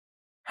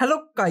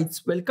Hello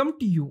guys, welcome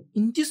to you.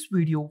 In this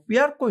video, we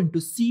are going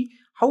to see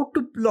how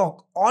to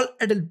block all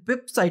adult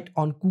website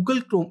on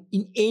Google Chrome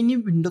in any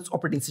Windows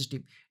operating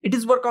system. It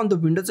is work on the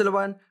Windows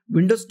 11,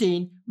 Windows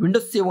 10,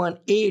 Windows 7,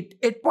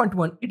 8,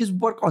 8.1. It is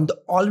work on the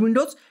all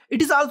Windows.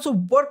 It is also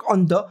work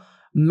on the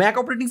Mac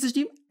operating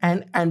system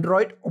and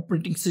Android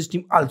operating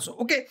system also.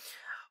 Okay,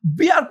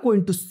 we are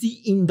going to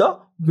see in the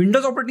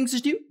Windows operating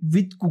system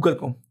with Google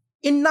Chrome.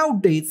 In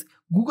nowadays,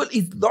 Google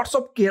is lots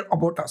of care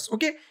about us.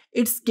 Okay,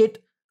 it's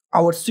get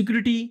our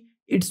security,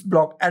 it's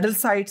block adult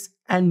sites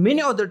and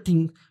many other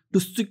things to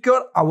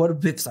secure our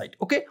website.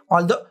 Okay,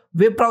 all the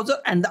web browser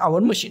and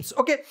our machines.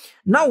 Okay,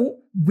 now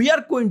we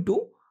are going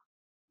to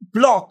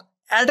block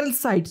adult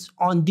sites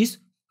on this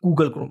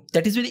Google Chrome.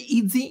 That is very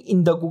easy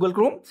in the Google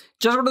Chrome.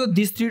 Just go to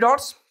these three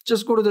dots,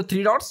 just go to the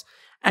three dots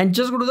and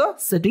just go to the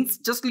settings.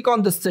 Just click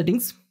on the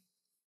settings.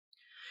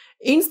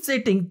 In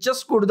settings,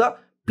 just go to the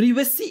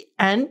privacy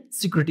and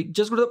security.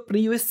 Just go to the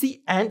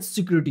privacy and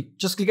security.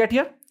 Just click at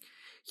here.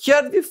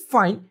 Here we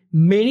find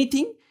many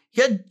things.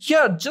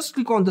 Here just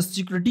click on the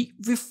security.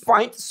 We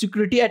find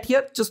security at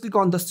here. Just click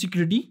on the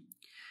security.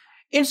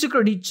 In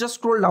security, just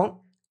scroll down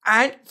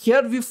and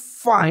here we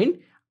find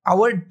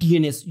our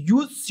DNS.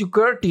 Use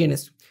secure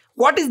DNS.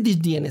 What is this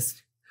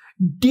DNS?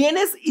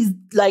 DNS is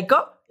like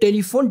a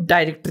telephone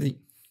directory.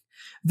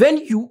 When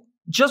you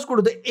just go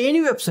to the any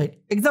website,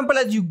 example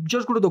as you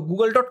just go to the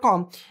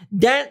google.com,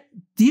 then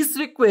this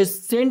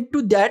request sent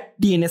to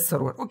that DNS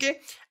server.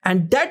 Okay,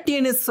 and that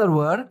DNS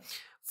server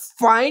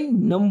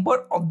find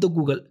number of the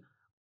Google.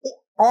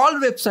 All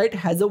website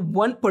has a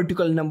one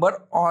particular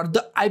number or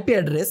the IP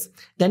address.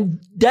 Then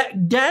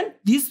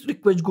this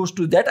request goes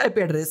to that IP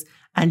address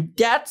and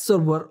that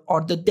server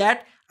or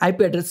that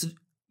IP address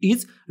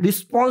is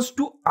response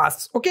to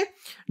us. Okay,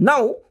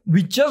 now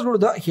we just go to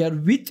the here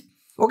with.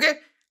 Okay,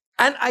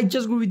 and I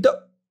just go with the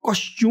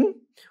costume.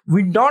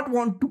 We don't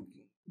want to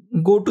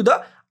go to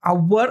the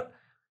our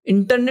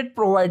internet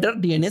provider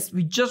DNS.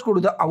 We just go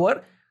to the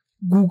our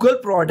Google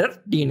provider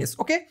DNS.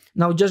 Okay,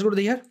 now just go to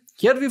the here.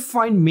 Here we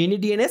find many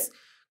DNS,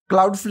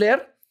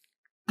 Cloudflare,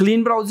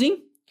 Clean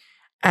Browsing,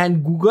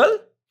 and Google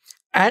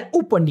and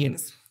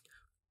OpenDNS.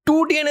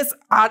 Two DNS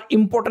are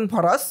important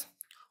for us: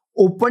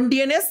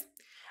 OpenDNS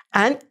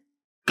and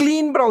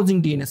Clean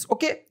Browsing DNS.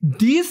 Okay,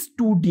 these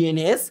two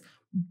DNS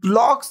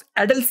blocks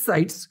adult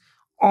sites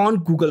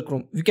on Google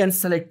Chrome. You can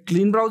select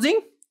Clean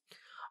Browsing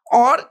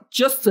or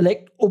just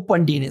select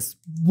OpenDNS.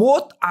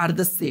 Both are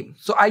the same.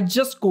 So I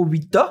just go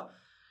with the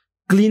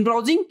Clean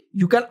Browsing.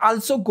 You can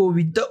also go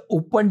with the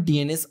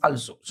OpenDNS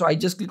also. So I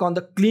just click on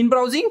the Clean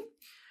Browsing.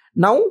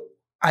 Now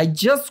I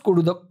just go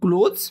to the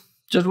close.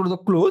 Just go to the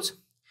close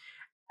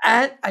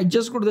and I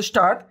just go to the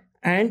start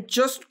and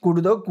just go to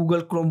the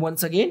Google Chrome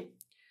once again.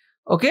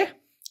 Okay,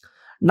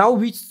 now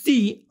we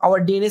see our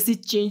DNS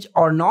is changed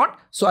or not.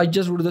 So I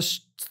just go to the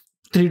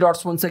three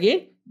dots once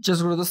again.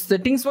 Just go to the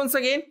settings once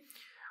again.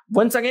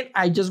 Once again,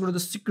 I just go to the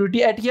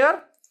security at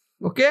here.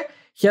 Okay,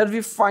 here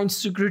we find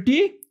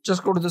security.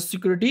 Just go to the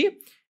security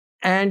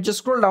and just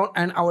scroll down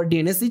and our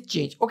DNS is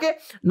changed. Okay,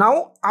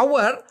 now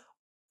our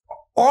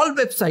all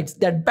websites,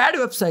 that bad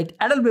website,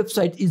 adult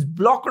website is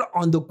blocked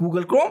on the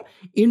Google Chrome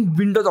in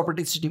Windows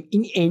operating system,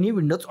 in any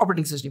Windows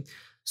operating system.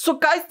 So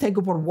guys, thank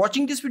you for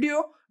watching this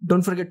video.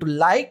 Don't forget to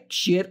like,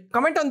 share,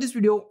 comment on this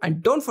video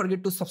and don't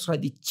forget to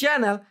subscribe the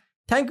channel.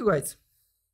 Thank you guys.